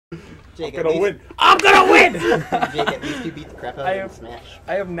Jake, I'm gonna win. I'm gonna win! Jake, at least you beat the crap out of him in Smash.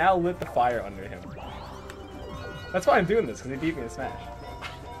 I have now lit the fire under him. That's why I'm doing this, because he beat me in Smash.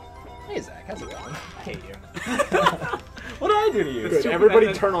 Hey Zach, how's it going? I hate you. What did I do to you? Good.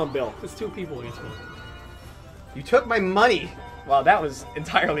 Everybody turn on Bill. It's 2 people against 1. You took my money. Well, that was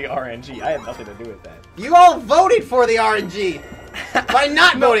entirely RNG. I had nothing to do with that. You all voted for the RNG by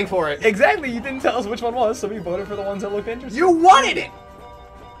not voting for it. Exactly, you didn't tell us which one was, so we voted for the ones that looked interesting. You wanted it.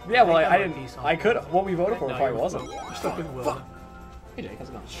 Yeah, well, I didn't. I could. What we voted for No, probably wasn't. You're stuck with Will. Hey Jake, how's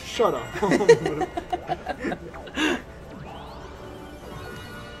it going? Shut up.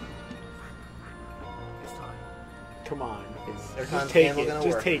 It's time. Come on. Every time Just take Campbell's it. gonna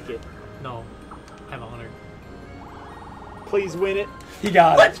Just work. take it. No. I'm honored. Please win it. He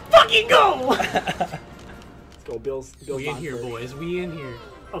got Let's fucking go! Let's go, Bill's We in on here, first. boys. We in here.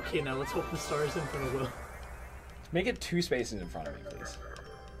 Okay, now let's hope the stars in front of Will. Make it 2 spaces in front of me, please.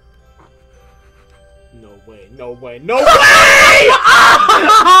 No way. No way. No way!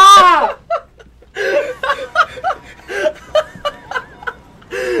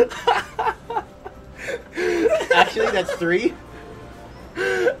 Actually, that's 3.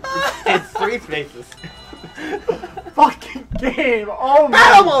 It's 3 spaces. Fucking game. Oh my.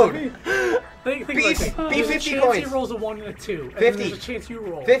 Battle mode. Think Be- about it. be There's a 50 chance coins. he rolls a 1 and a 2. And 50. then there's a chance you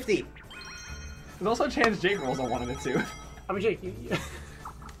roll. 50. There's also a chance Jake rolls on 1 and a 2. I mean, Jake,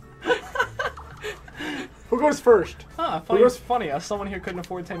 Who goes first? Huh, funny. It's funny. Someone here couldn't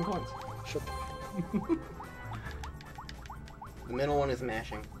afford 10 coins. Shut The middle one is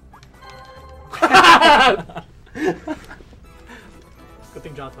mashing. Good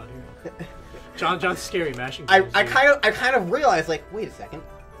thing John's not here. John's scary, mashing. I kind of realized, like, wait a second,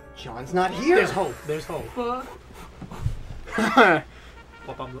 John's not here. There's hope. There's hope. Uh.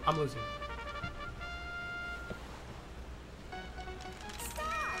 Well, I'm losing.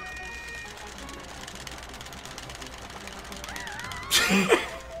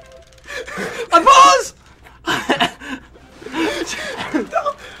 Unpause!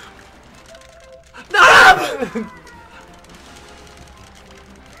 No!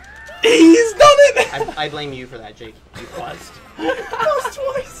 He's done it! I blame you for that, Jake. You buzzed. Lost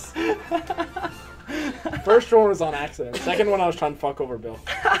twice! First one was on accident. Second one I was trying to fuck over Bill.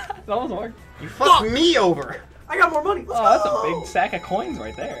 That was hard. You fucked me over. I got more money. Let's Oh, that's go. a big sack of coins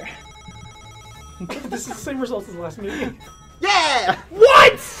right there. This is the same result as the last meeting. Yeah!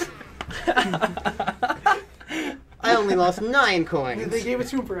 What? I only lost 9 coins. They gave it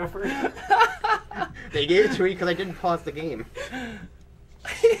to him for effort. They gave it to me because I didn't pause the game.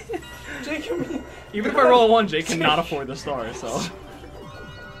 Jake, Even if I roll a 1, Jake cannot afford the star, so.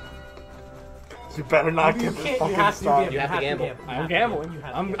 You better not get the you fucking have to star. gamble. You have to gamble. I'm gambling.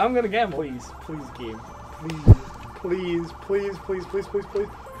 I'm gonna gamble. Please, please, game. Please, please, please, please, please, please.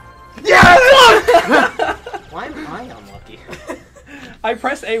 Yes! Why am I unlucky? I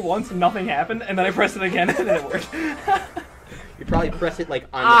pressed A once, nothing happened, and then I pressed it again, and then it worked. You probably press it like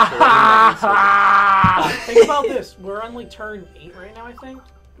on the board. Think about this. We're on like turn 8 right now, I think.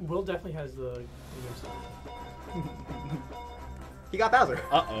 Will definitely has the He got Bowser.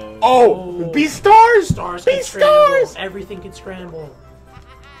 Uh-oh. Oh! Be stars! Stars Be can scramble. stars! Everything can scramble.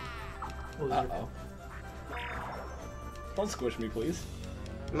 Uh-oh. Don't squish me, please.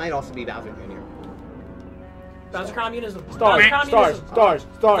 It might also be Bowser Jr. Bowser Communism. Stars, Bowser stars, Communism. stars,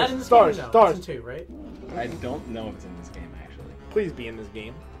 Not stars, in this stars, game, no. stars. It's in 2, right? I don't know if it's in this game, actually. Please be in this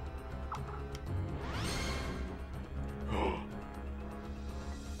game.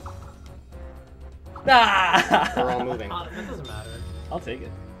 Ah! We're all moving. That doesn't matter. I'll take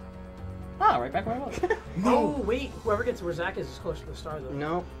it. Ah, right back where I was. No, wait. Whoever gets where Zach is close to the star, though.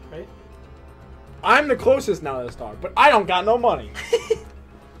 No. Right? I'm the closest now to the star, but I don't got no money.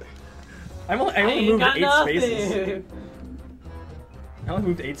 I only ain't moved got 8 nothing. spaces. I only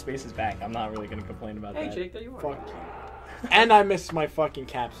moved 8 spaces back. I'm not really gonna complain about Hey, that. Jake, there you are. Fuck you. And I missed my fucking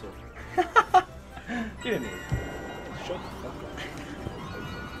capsule. You didn't move. Shut the fuck up.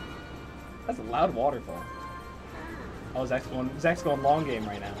 That's a loud waterfall. Oh, Zach's going long game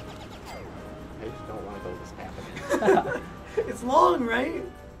right now. I just don't want to go this path. It's long, right?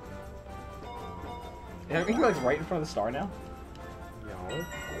 I think we're like right in front of the star now. No.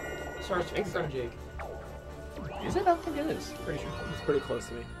 Star's in front of Jake. Is it? I don't think it is. Pretty sure. It's pretty close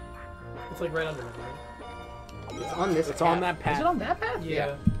to me. It's like right under him, right? It's on this It's path. on that Is path. it on that path?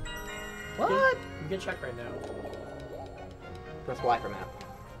 Yeah. What? You can check right now. Press Y for map.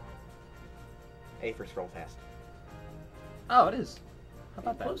 A for scroll fast. Oh, it is. How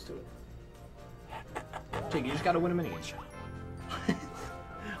about that? Close to it. Jake, you just gotta win a mini game.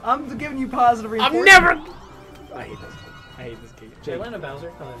 I'm giving you positive I'm reinforcement. never. I hate this. I hate this game. Did I land a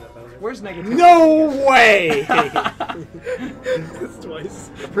Bowser? I landed a Bowser. Where's negative? No way!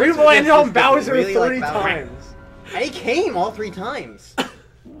 Twice. We've landed on Bowser really 3 like Bowser. times. I came all 3 times.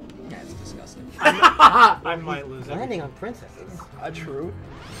 That's disgusting. I might lose it. Landing on princesses. True.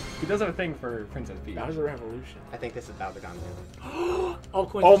 He does have a thing for Princess Peach. Bowser Revolution. I think this is Bowser gone. All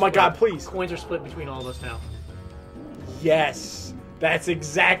coins Oh are my split. god, please. Coins are split between all of us now. Yes. That's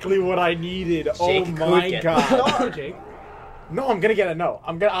exactly what I needed. Oh Jake could my get god. No, Jake. No, I'm gonna get a no.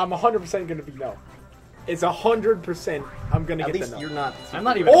 I'm 100% gonna be no. It's 100% I'm gonna At get least the no. you're not. I'm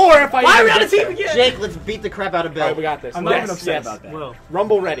not even. Or if I Why are even we on a get team there. again? Jake, let's beat the crap out of Bill. Alright, we got this. I'm not even Yes, upset yes. about that. Will.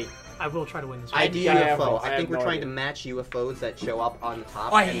 Rumble ready. I will try to win this. ID Yeah, UFO. I I think have we're no trying idea. to match UFOs that show up on the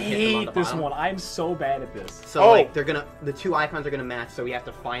top. I and hit them on the hate this bottom. one. I'm so bad at this. So Oh. like the 2 icons are gonna match, so we have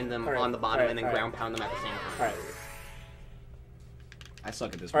to find them Alright, on the bottom alright, and then alright. ground pound them at the same time. Alright. I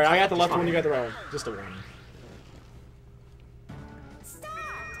suck at this. Alright, I got the Just left fine. one, you got the right one. Just a warning.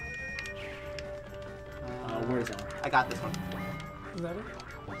 Where's that? I got this one. Is that it?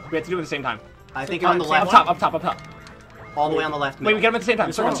 We have to do it at the same time. I think on the Up left. top, up top, up top. All the way on the left. Wait, we get them at the same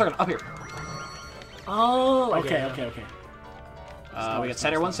time. Circle, Circle. circle, up here. Oh, Okay, okay, okay. We got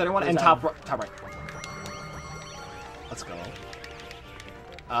center one, and Where's top right. Let's go.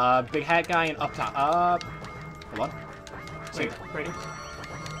 Big hat guy and up top. Hold on. Wait, ready?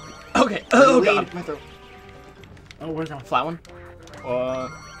 Okay. Oh Lead. god. My throat. Oh, where's that? Flat one. Oh,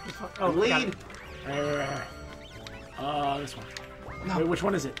 got Lead. it. This one. No. Wait, which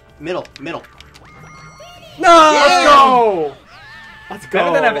one is it? Middle. No! Let's go! Let's go!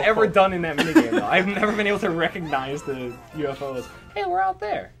 Better than I've ever done in that minigame, though. I've never been able to recognize the UFOs. Hey, we're out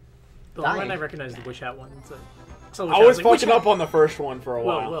there. The one Dying. I recognize the Witch Hat one. So I was fucking up on the first one for a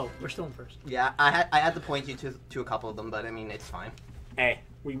while. Well, we're still in first. Yeah, I had to point you to a couple of them, but I mean it's fine. Hey,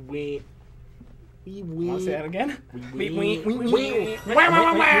 we Want to say that again? Meet.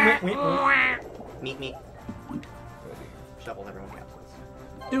 Shuffle everyone's capsules.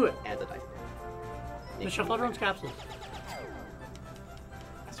 Do it. Add the dice. Just shuffle everyone's capsules.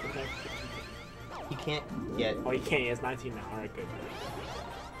 He can't get. Oh, he can't. He has 19 now. Alright, good.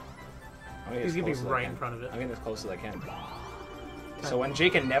 He's gonna be right in front of it. I'm getting as close as I can. So when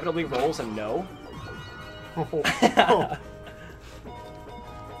Jake inevitably rolls a no,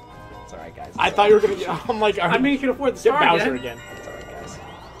 it's alright, guys. I thought you were gonna get. I'm like, I mean, you can afford the get star Bowser again. again. It's alright, guys.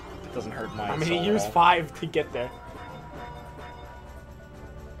 It doesn't hurt my I mean, soul he at used all. 5 to get there.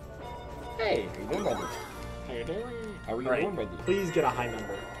 Hey, how you doing, brother? How you doing? How are you Alright, doing, brother? please get a high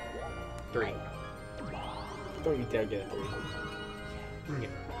number. 3. Don't you dare get a 3.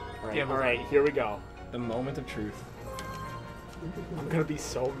 Alright, Yeah, but- alright, here we go. The moment of truth. I'm gonna be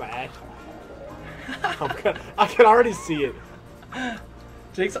so mad. I can already see it.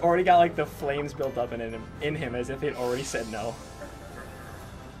 Jake's already got like the flames built up in him as if he'd already said no.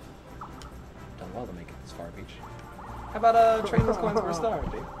 Done well to make it this far, Peach. How about trading those coins for a star,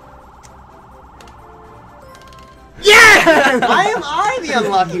 dude? Yeah! Why am I the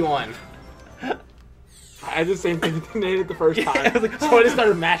unlucky one? I did the same thing they did it the first time. I was like, So I just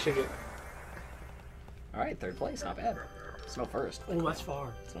started mashing it. Alright, third place, not bad. It's no first. Oh, that's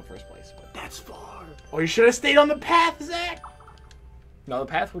far. It's no first place. But... That's far. Oh, you should have stayed on the path, Zach! No, the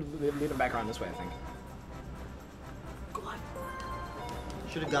path would lead him back around this way, I think. Go on.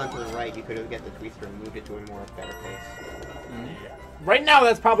 Should have gone to the right. You could have get the twister and moved it to a more better place. Right now,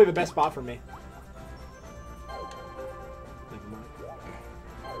 that's probably the best spot for me.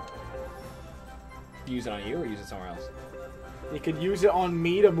 Use it on you or use it somewhere else? He could use it on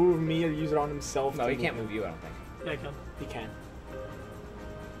me to move me, or use it on himself. No, to he can't move you, I don't think. Yeah, I can. He can.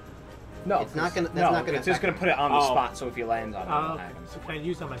 No, It's not gonna- that's no, not gonna it's just affect gonna put it on the Oh. spot, so if he lands on it, it'll Okay. happen. So can I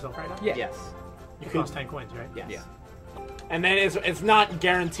use it on myself right now? Yeah. Yes. It could- costs 10 coins, right? Yes. Yeah. And then it's not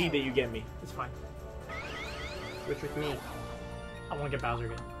guaranteed that you get me. It's fine. Switch with me. I want to get Bowser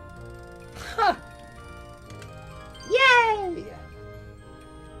again. Yay!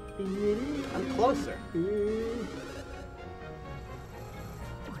 I'm closer. You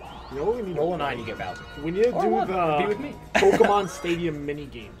know what we need Roll to a 9, you get Bowser. We need to Or do one. the Be with me. Pokemon Stadium mini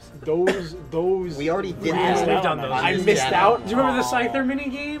games. Those. We already did Yeah, that. we've done those. I On missed the out. Do you remember the Scyther mini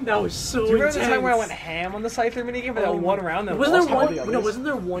game? That was so Do you remember the intense. time where I went ham on the Scyther minigame for that one round? Then Wasn't lost there all one? the others? No, wasn't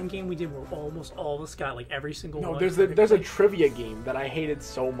there one game we did where almost all of us got like every single No, one? there's a trivia game that I hated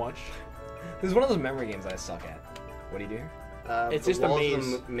so much. This is one of those memory games I suck at. What do you do here? It's The just a walls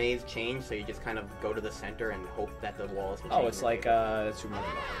maze. of the maze change, so you just kind of go to the center and hope that the walls will change. Oh, it's like Super Monkey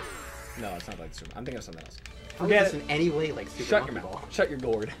Ball. No, it's not like Super. I'm thinking of something else. How is Forget this it. in any way like Super Shut your Monkey mouth. Ball? Shut your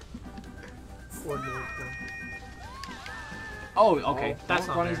gourd. Ordinary. Oh, okay. That's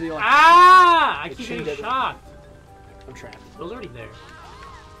not Run into fair. the Ah! I It keep changed getting everything. shocked. I'm trapped. Will's already there.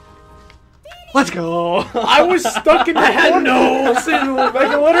 Let's go. I was stuck in the head. No, like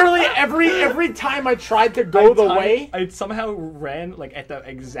literally every time I tried to go the way, I somehow ran like at the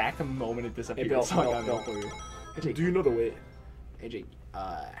exact moment it disappeared. Bill, so I Bill, got Bill. no clue. Hey, do you know the way? Hey Jake,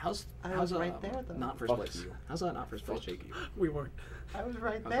 how's was right there, though. not first Fuck place? you. How's that not first place, Jake? We weren't. I was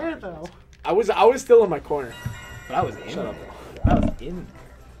right How's there that though. I was still in my corner. But I was in. Shut up. I was in.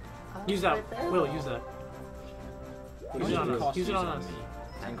 Use that. Will, use that. What Use did it on it us. cost Use it you on on us. me?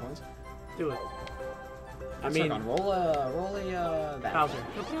 10 coins. Do it. I mean, Circon, roll a that. Bowser.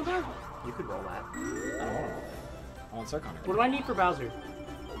 You could roll that. I don't want it. I want Circon. What do I need for Bowser?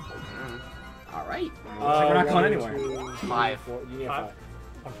 All right. uh, We're not going 1, anywhere. 2, 3, 5. 4, you need a 5. 5.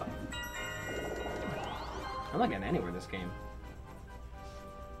 I'm fine. I'm not getting anywhere this game.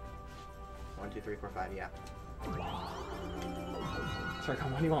 1, 2, 3, 4, 5. Yeah.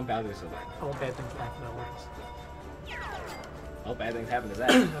 Circon, why do you want Bowser so bad? I want bad things to happen at once. Oh, bad things happen to Zach.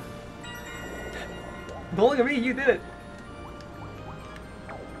 Don't look at me, you did it.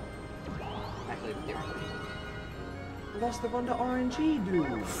 Actually, it's different. Lost the run to RNG,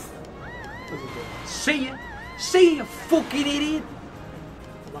 dude. See ya. See ya, fucking idiot.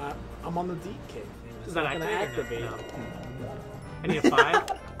 I'm on the deep kick. Is that not gonna activate? activate? No. I need a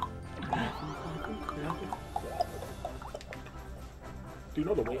 5. Do you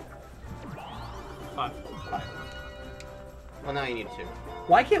know the way? 5. Well, now you need 2.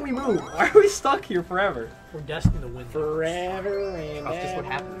 Why can't we move? Why are we stuck here forever? We're destined to win. Forever and That's just what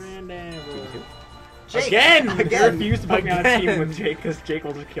ever happens. and ever. Jake! Again! I Again! refuse to put me on a team Again. with Jake because Jake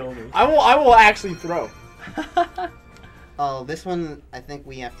will just kill me. I will actually throw. Oh, this one, I think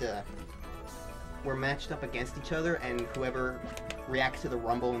we have to... We're matched up against each other, and whoever reacts to the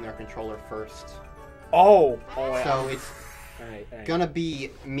rumble in their controller first. Oh yeah. So it's Alright. gonna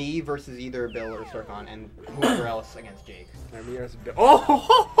be me versus either Bill or Circon, and whoever else against Jake.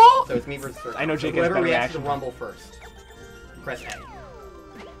 Oh! So it's me versus Circon. I know So Jake has whoever better reacts to the reaction. rumble first, press A.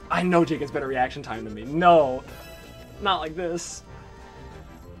 I know Jake has better reaction time than me. No. Not like this.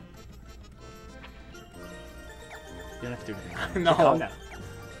 You don't have to do anything. No. Calm down.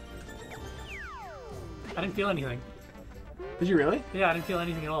 I didn't feel anything. Did you really? Yeah, I didn't feel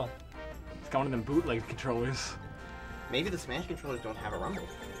anything at all. It's got one of them bootleg controllers. Maybe the Smash controllers don't have a rumble.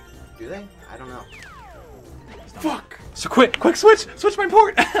 Do they? I don't know. Fuck! So quick switch! Switch my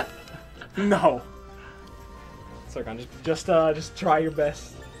port! No. Circon, just try your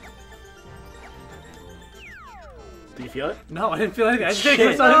best. Do you feel it? No, I didn't feel anything. I just Shit.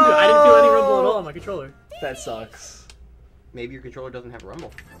 didn't feel any rumble at all on my controller. That sucks. Maybe your controller doesn't have a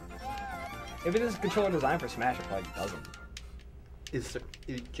rumble. If it is a controller designed for Smash, it probably doesn't. Is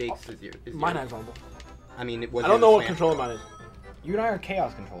Jake's is your? Is Mine your- has rumble. I mean, it was. I don't know what controller mine is. You and I are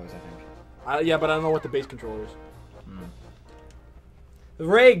Chaos controllers, I think. Yeah, but I don't know what the base controller is.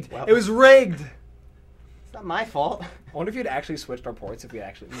 Rigged! Well- It was rigged! It's not my fault. I wonder if you'd actually switched our ports if we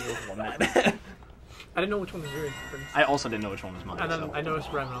actually won that. I didn't know which one was yours. I also didn't know which one was mine. And then So. I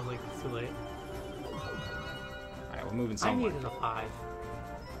noticed Rem and I was like, it's too late. Alright, we're moving I somewhere. needed a 5.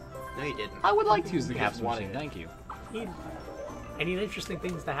 No, you didn't. I would like to use the You just capsule wanted machine, it. thank you. I need interesting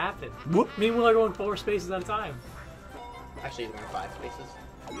things to happen. Whoop. Meanwhile, we're going 4 spaces at a time. Actually, it's only 5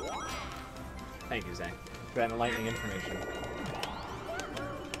 spaces. Thank you, Zach. For that enlightening information.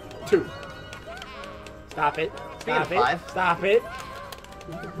 2. Stop it. Speaking of Stop it. 5. Stop it.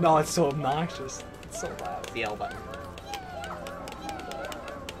 No, it's so obnoxious. It's so loud. The L button.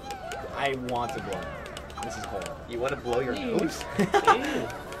 I want to blow. This is horrible. You want to blow your nose? Ew. I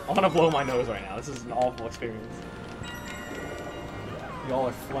want to blow my nose right now. This is an awful experience. Y'all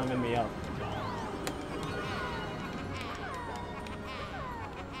are flamming me up.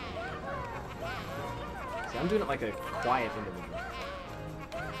 See, I'm doing it like a quiet individual.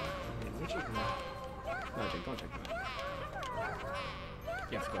 No, Jake, don't check that.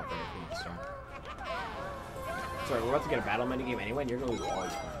 You have to go up there if you want to start. Sorry, we're about to get a battle minigame anyway, and you're going to lose all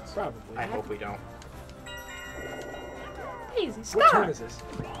these points. Probably. I hope we don't. Easy. What turn is this?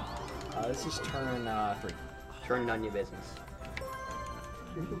 This is turn 3. Turn none your business.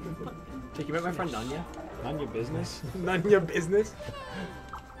 Jake, you met my friend Nunya? Nunya business? None of your business.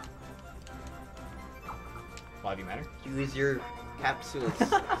 Why do you matter? Use your capsules,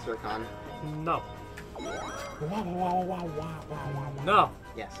 Circon. No. Wow, wow, wow, wow, wow, wow. No.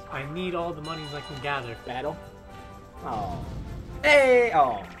 Yes. I need all the monies I can gather. Battle. Oh. Hey!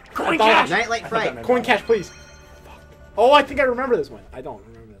 Oh. Coin thought- cash! Nightlight I Fright. thought Coin cash, please. Fuck. Oh, I think I remember this one. I don't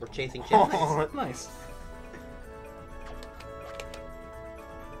remember We're this chasing one. chickens. Nice.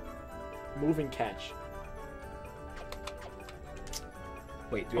 Move and catch.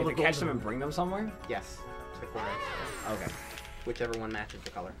 Wait, do we All have the to catch gold them are- and bring them somewhere? Yes. the corners. Okay. Whichever one matches the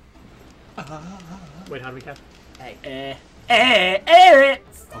color. Wait, how do we catch? Hey.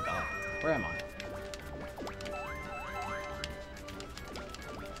 Oh god. Where am I?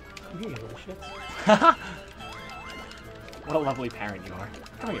 You little shits. What a lovely parent you are.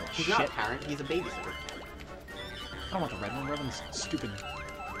 Come here, He's shit. not a parent, he's a babysitter. I don't want the red one. Red one's stupid.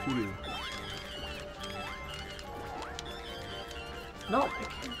 Voodoo. No, I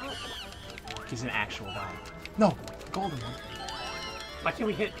can't help. He's an actual guy. No, golden one. Why can't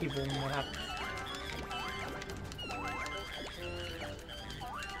we hit people when what happens?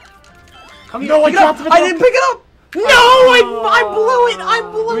 Come here. No, I dropped it. I didn't pick it up. No, I blew it. I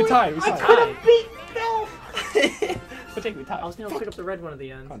blew it. We tied. I could have beat no. But take me time. I was able to pick up the red one at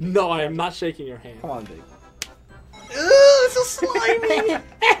the end. No, I am not shaking your hand. Come on, Jake. It's so slimy!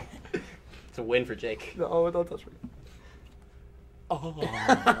 It's a win for Jake. No, don't touch me. Oh.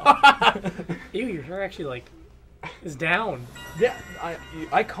 Ew, your hair actually, like, is down. Yeah,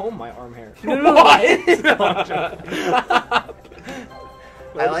 I comb my arm hair.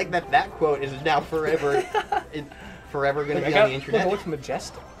 I like that quote is now forever. It's forever going to be on the internet. It looks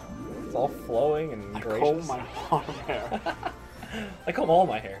majestic. It's all flowing and I gracious. comb my arm hair. I comb all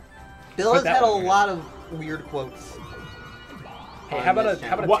my hair. Bill Put has that had a one in. lot of weird quotes. Hey, on how about this a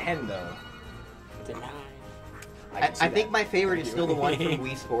channel. 10 though? It's a 9. I think my favorite is still the one from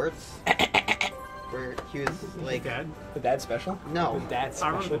Wii Sports, where he was like, Dad? The dad special? no, That's I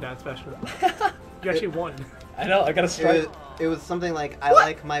remember the dad special. You actually won. I know. I got a strike. it was something like, I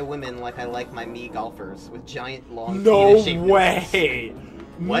like my women like I like my me golfers with giant long No penis-shaped nipples." way.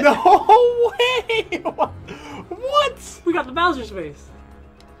 What? No way. What? We got the Bowser space.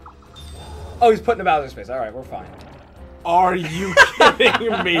 Oh, he's putting a Bowser space. All right, we're fine. Are you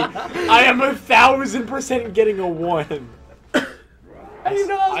kidding me? I am 1,000% getting a 1. I didn't even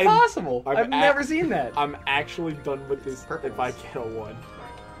know that was possible. I've never seen that. I'm actually done with this Perfect. if I get a 1.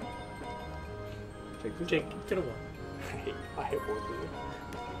 Jake, get a 1. I hate 1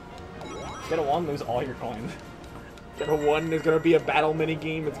 for you. Get a 1, lose all your coins. Get a 1, there's gonna be a battle mini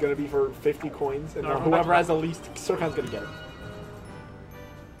game, it's gonna be for 50 coins, and No, whoever has the least Circon's gonna get it.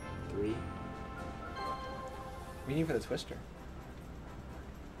 3. We need for the twister.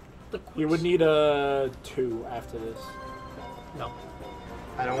 You would need a 2 after this. No.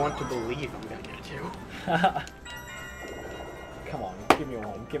 I don't want to believe I'm gonna get a 2. Come on, give me a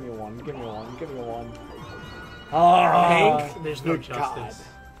 1. Give me a 1. Give me a 1. Give me a 1. Oh, Hank, There's no good justice.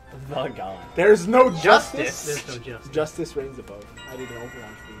 the god. There's no justice. There's no justice. Justice reigns above. I did an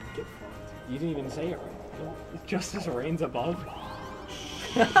Overwatch game. Get fucked. You didn't even say it right. Justice reigns above.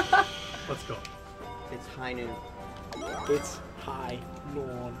 Let's go. It's high noon. It's high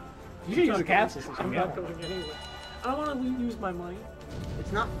noon. You should use a capsule. I'm not going anywhere. I don't want to use my money.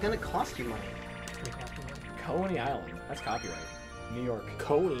 It's not gonna cost you money. Coney Island. That's copyright. New York.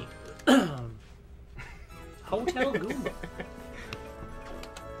 Coney. Hotel Goomba.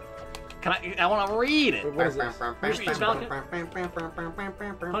 Can I want to read it. Wait, what is this? Punching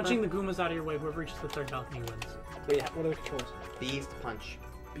the Goombas out of your way. Whoever reaches the third balcony wins. Wait, what are the controls? B's to punch.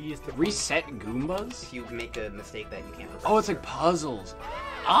 B is to Reset Goombas? If you make a mistake that you can't reverse. Oh, it's like puzzles.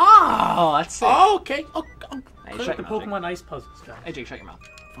 Oh, that's it. Oh, okay. Oh, Hey, Play shut the your mouth, Pokemon Ice puzzles, guys. Jake. Hey, Jake, shut your mouth.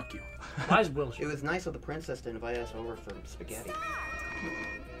 Fuck you. Why is Will It shit? was nice of the princess to invite us over for spaghetti.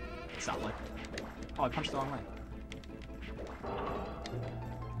 It's not like. Oh, I punched the wrong way.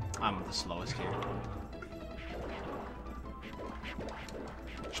 I'm the slowest here.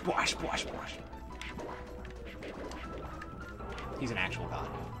 Splash, splash, splash. He's an actual god.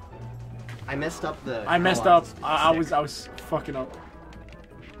 I messed up the. I messed up. I was fucking up.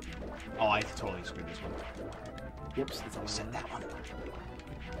 Oh, I totally screwed this one. Whoops. That's all I Set that one.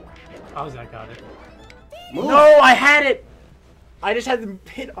 How's that got it? Move. No, I had it. I just had to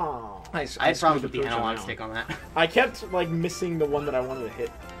hit. Oh. I had problems with the analog stick on that. I kept like missing the one that I wanted to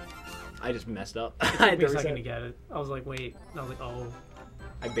hit. I just messed up. It took me a second to get it. I was like, wait. I was like, oh.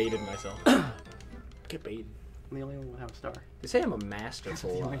 I baited myself. Get baited. I'm the only one who have a star. They say I'm a master The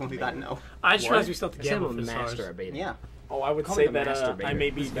only one who got no. I just realized we still have to They say I'm gamble a for master stars. at baiting. Yeah. Oh, I would Call say me the that masturbator. I may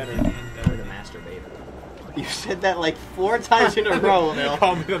be better. I'm the master baiter. You said that like 4 times in a row, Bill.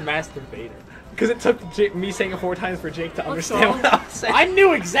 Call me the master baiter. Because it took me saying it 4 times for Jake to understand all. what I was saying. I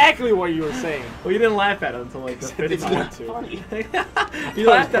knew exactly what you were saying. Well, you didn't laugh at it until like the fifth It's time. not funny. You It was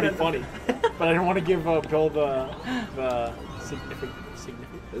laughed at pretty it. funny, but I didn't want to give Bill the significant.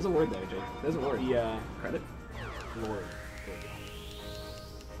 There's a word there, Jake. There's a word. The Credit? Lord.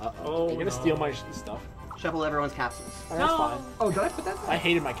 Oh, You're gonna steal my stuff. Shuffle everyone's capsules. Oh, that's No. fine. Oh, did I put that I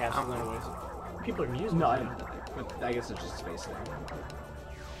hated my capsules anyways. People are gonna use them. No, I didn't put that there. But I guess it's just space there.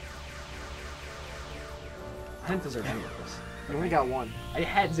 I didn't deserve any of this. You only got one. I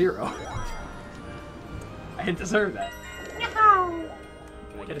had 0. I didn't deserve that.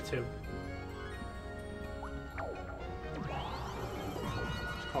 Get a 2.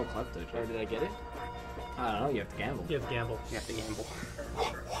 It's called Klepto. Or did I get it? I don't know, you have to gamble. You have to gamble. You have to gamble.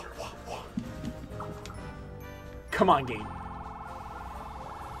 Come on, game.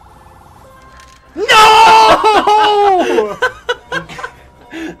 No!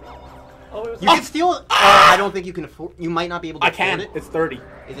 Oh, it was You can steal. I don't think you can afford. You might not be able to I afford can. it. It's 30.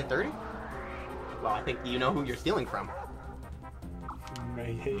 Is it 30? Well, I think you know who you're stealing from.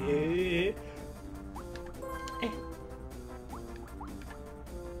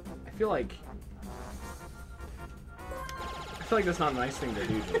 I feel like that's not a nice thing to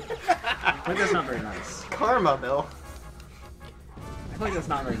do, Jake. I feel like that's not very nice. Karma, Bill. I feel like that's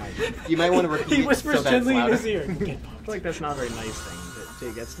not very nice. You might want to repeat He it whispers so that it's gently in louder. his ear. I feel like that's not a very nice thing,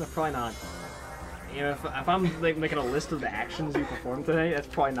 Jake. That's probably not. You know, if I'm like making a list of the actions you performed today, that's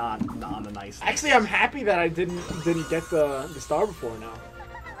probably not a nice thing. Actually, I'm happy that I didn't get the star before now,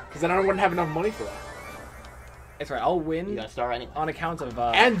 because then I wouldn't have enough money for that. It's right. I'll You win got a star anyway. on account of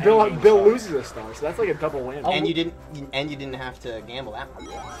And endgame Bill stars. loses a star, so that's like a double win. Oh. And you didn't have to gamble that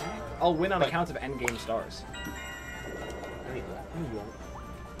much. I'll win on But- account of endgame stars. No, you won't.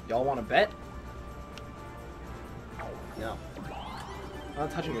 Y'all want to bet? No. I'm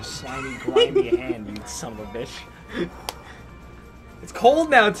not touching your slimy, grimy hand, you son of a bitch. It's cold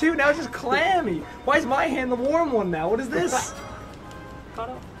now, too. Now it's just clammy. Why is my hand the warm one now? What is this? Caught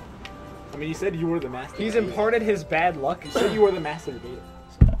up. I mean, you said you were the master. He's debater. imparted his bad luck. You said you were the master debater.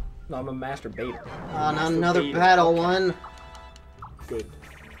 No, I'm a master baiter. Not another Masturbator. battle one. Good.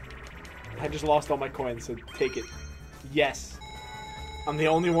 I just lost all my coins, so take it. Yes. I'm the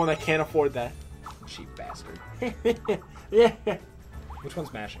only one that can't afford that. Cheap bastard. Yeah. Which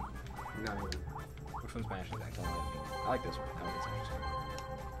one's mashing? No. Which one's mashing? I like this one. I like this interesting.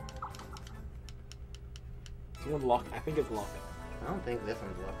 Is one lock? I think it's locked. I don't think this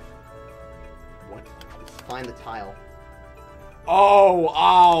one's luck. What? Find the tile.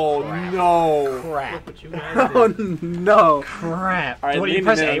 Oh, Crap. no. Crap. Look what you guys Oh, did. no. Crap. All right, What do you lean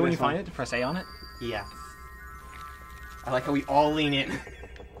press in A on when this you find one. it? Press A on it? Yeah. I like how we all lean in.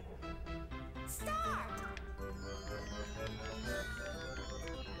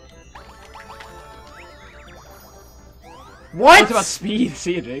 What? It's about speed.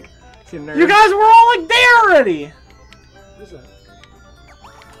 See you, Jake. See you, nerd. You guys were all like there already. What is that?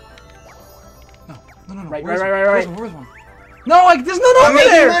 No. Right. Where's one? No, like there's none over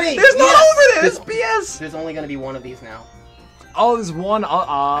making there. money. There's none Yes. over there. It's BS. There's only gonna be one of these now. Oh, there's one.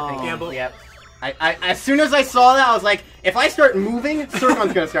 I think. Gamble. Yep. I as soon as I saw that, I was like, if I start moving,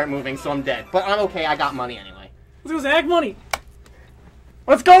 Circon's gonna start moving, so I'm dead. But I'm okay. I got money anyway. Let's go Zach money.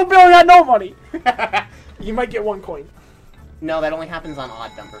 Let's go, Bill. I got no money. You might get one coin. No, that only happens on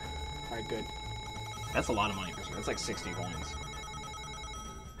odd number. All right, good. That's a lot of money for sure. That's like 60 coins.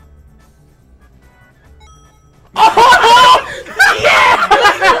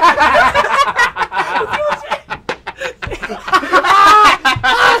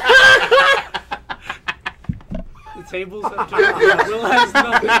 The tables have just. Will has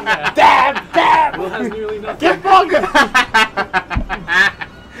nothing left. Dab. Will has nearly nothing. Get fucked.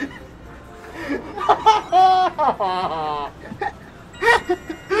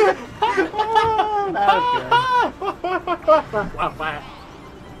 Wow, wow.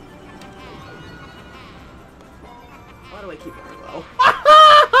 Why do I keep it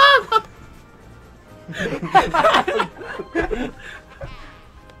low?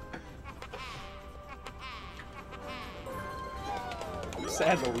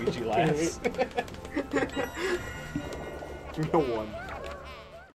 Sad Luigi laughs. Give me a one.